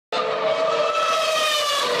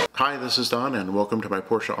Hi, this is Don and welcome to my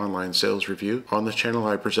Porsche online sales review. On this channel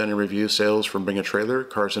I present and review sales from Bring a Trailer,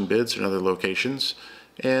 Cars and Bids, and other locations.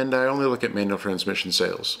 And I only look at manual transmission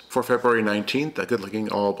sales. For February 19th, a good-looking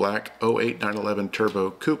all-black 08 911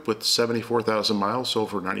 Turbo Coupe with 74,000 miles sold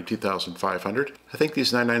for $92,500. I think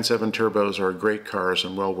these 997 Turbos are great cars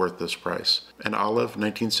and well worth this price. An olive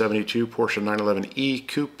 1972 Porsche 911E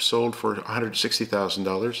Coupe sold for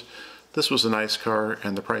 $160,000. This was a nice car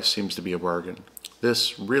and the price seems to be a bargain.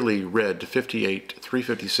 This really red 58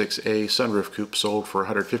 356A sunroof coupe sold for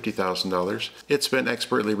 $150,000. It's been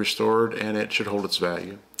expertly restored and it should hold its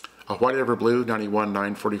value. A white ever blue 91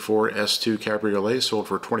 944 S2 Cabriolet sold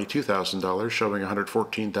for $22,000, showing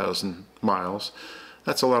 114,000 miles.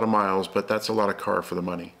 That's a lot of miles, but that's a lot of car for the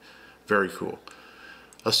money. Very cool.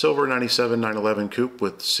 A silver 97 911 coupe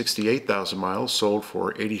with 68,000 miles sold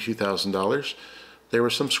for $82,000. There were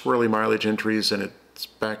some squirrely mileage entries and its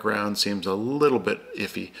background seems a little bit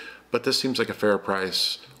iffy, but this seems like a fair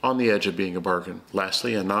price on the edge of being a bargain.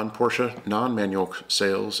 Lastly, a non-Porsche, non-manual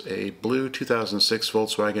sales, a blue 2006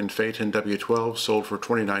 Volkswagen Phaeton W12 sold for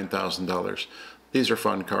 $29,000. These are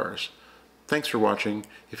fun cars. Thanks for watching.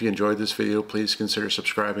 If you enjoyed this video, please consider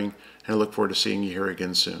subscribing and I look forward to seeing you here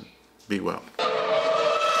again soon. Be well.